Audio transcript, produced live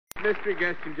mystery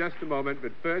guest in just a moment,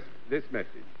 but first, this message.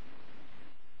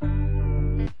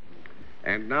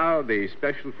 And now, the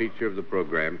special feature of the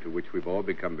program to which we've all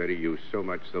become very used, so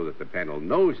much so that the panel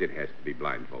knows it has to be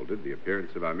blindfolded. The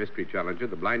appearance of our mystery challenger.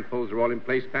 The blindfolds are all in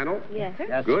place, panel? Yes, sir.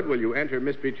 Yes. Good. Will you enter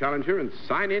mystery challenger and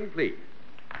sign in, please?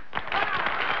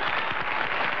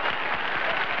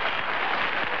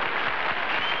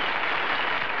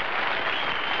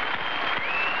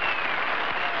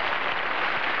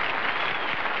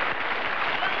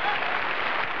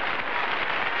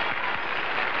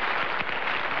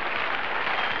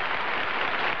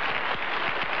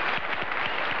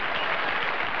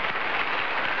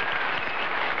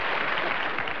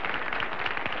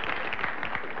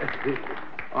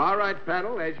 All right,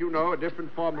 panel. As you know, a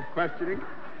different form of questioning.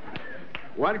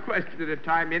 One question at a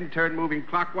time, in turn moving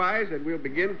clockwise, and we'll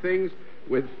begin things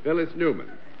with Phyllis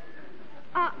Newman.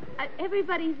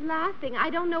 Everybody's laughing. I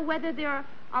don't know whether there are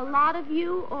a lot of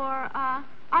you or,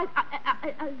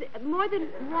 more than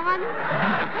one.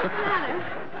 What's the matter?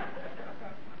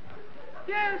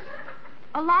 Yes.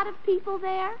 A lot of people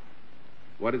there?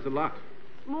 What is a lot?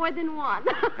 More than one.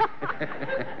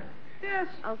 Yes.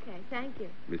 Okay, thank you.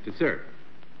 Mr. Sir.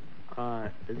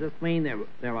 Does this mean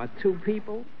there are two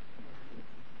people?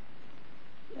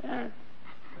 Yeah.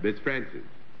 Miss Francis.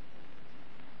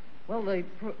 Well, the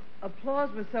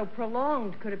applause was so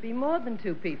prolonged. Could it be more than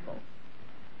two people?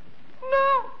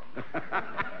 No.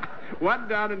 1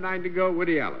 down and 9 to go.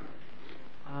 Woody Allen.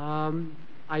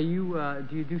 Are you,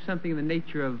 do you do something in the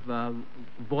nature of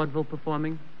vaudeville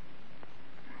performing?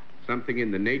 Something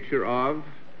in the nature of...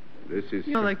 This is...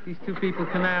 You know, like these two people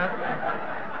come out.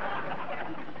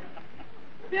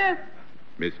 Yes.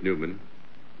 Miss Newman.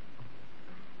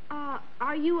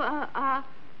 Are you a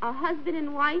husband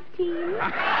and wife team? No.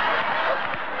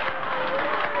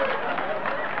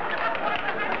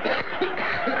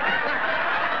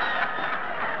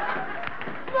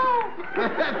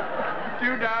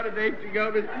 2 down and 8 to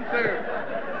go, Mr. Sir.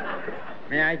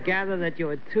 May I gather that you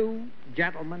are two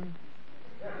gentlemen?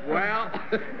 Well...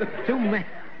 Two men.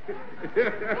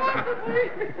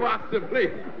 Possibly.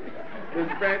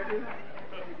 Miss Francis?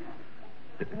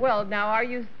 Well, now, are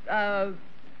you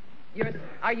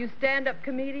stand-up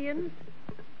comedians?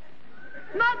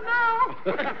 Not now.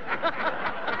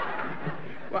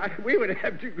 Why, we would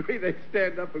have to agree they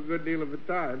stand up a good deal of the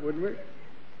time, wouldn't we?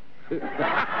 When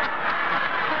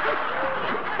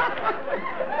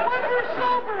we're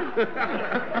sober.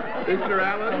 Mr.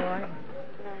 Allen?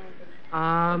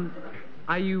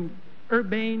 Are you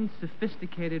urbane,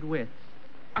 sophisticated wits?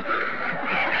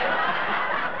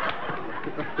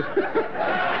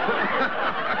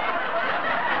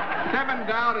 7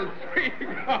 down and 3 to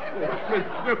go, Miss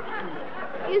Newton.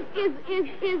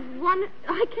 Is one...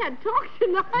 I can't talk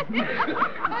tonight.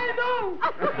 I know.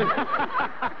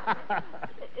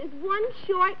 Is one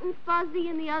short and fuzzy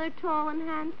and the other tall and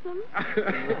handsome?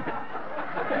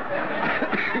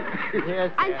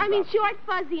 Yes, I mean short,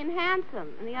 fuzzy, and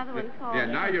handsome, and the other one tall. Yeah,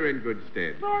 now you're in good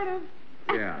stead. Sort of.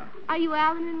 Yeah. Are you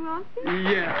Alan and Rossi?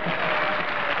 Yeah.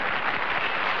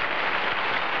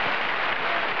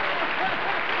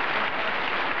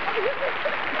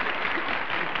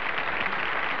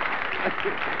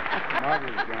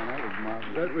 Marvelous, John. That was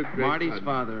marvelous. That was great Marty's fun.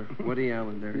 father, Woody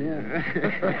Allen, there.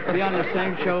 Yeah. Be on the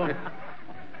same show.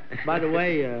 By the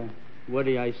way,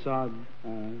 Woody, I saw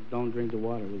Don't Drink the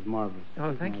Water. It was marvelous.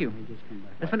 Oh, thank you. I just come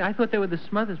back. That's funny. I thought they were the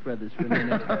Smothers Brothers for a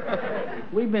minute.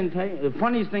 We've been taking... The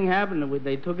funniest thing happened,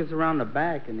 they took us around the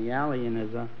back in the alley, and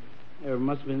there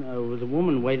must have been... There was a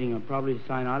woman waiting, probably to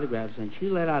sign autographs, and she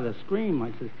let out a scream.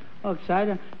 I said, oh,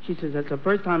 excited? She says, that's the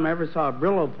first time I ever saw a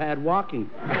Brillo pad walking.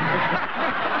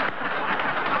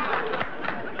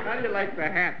 How do you like the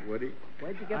hat, Woody?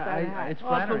 Where'd you get that hat? It's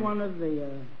Also flattering. one of the...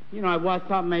 I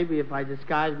thought maybe if I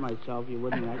disguised myself, you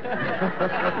wouldn't like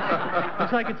it.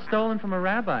 Looks like it's stolen from a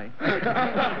rabbi.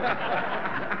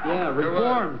 Yeah,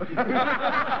 reformed.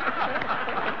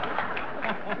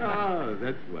 Oh,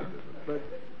 that's wonderful. But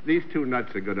these two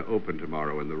nuts are going to open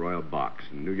tomorrow in the Royal Box,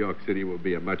 and New York City will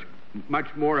be a much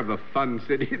more of a fun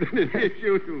city than it is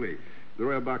usually. The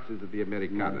Royal Box is at the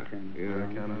Americana.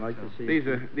 I'd like to see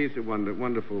These are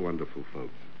wonderful, wonderful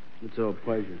folks. It's a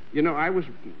pleasure. You know, I was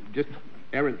just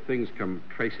errant things come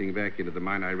tracing back into the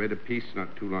mind. I read a piece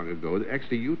not too long ago.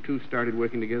 Actually, you two started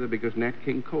working together because Nat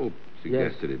King Cole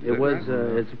suggested it. Is It that was.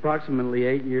 right? It's approximately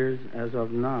 8 years as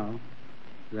of now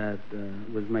that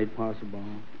was made possible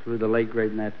through the late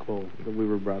great Nat Cole that we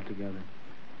were brought together.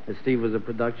 Steve was a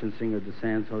production singer at the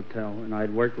Sands Hotel, and I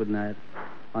had worked with Nat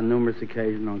on numerous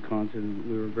occasions on concerts, and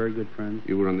we were very good friends.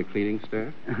 You were on the cleaning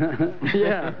staff?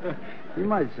 Yeah, you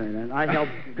might say that. I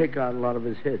helped pick out a lot of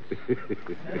his hits.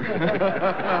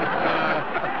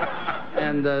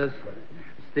 And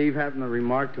Steve happened to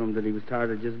remark to him that he was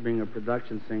tired of just being a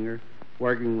production singer,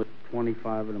 working with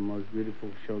 25 of the most beautiful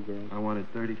showgirls. I wanted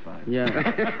 35. Yeah.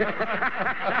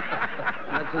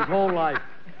 That's his whole life.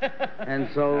 And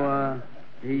so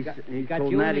he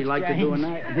told Nat he liked to do an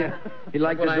act. Yeah. He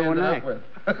liked to do an act.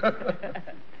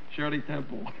 Shirley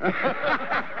Temple.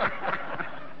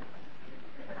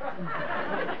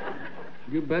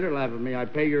 You better laugh at me. I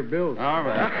pay your bills. All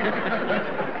right.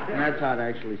 And that's how it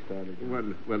actually started.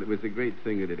 Well, it was a great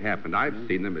thing that it happened. I've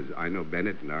seen them, as I know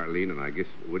Bennett and Arlene, and I guess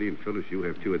Woody and Phyllis, you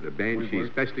have too, at the Banshee,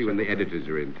 especially when the editors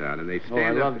are in town, and they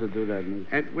stand I up. love to do that.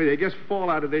 And well, they just fall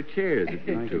out of their chairs at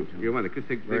you two. You wonder, because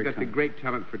they've got the kind. great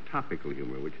talent for topical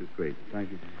humor, which is great.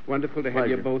 Thank you. Wonderful to have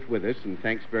you Pleasure. both with us, and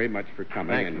thanks very much for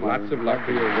coming. Thanks, and Marty. lots of luck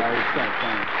for your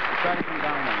Try to come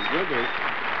down on. Will do.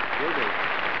 Will do.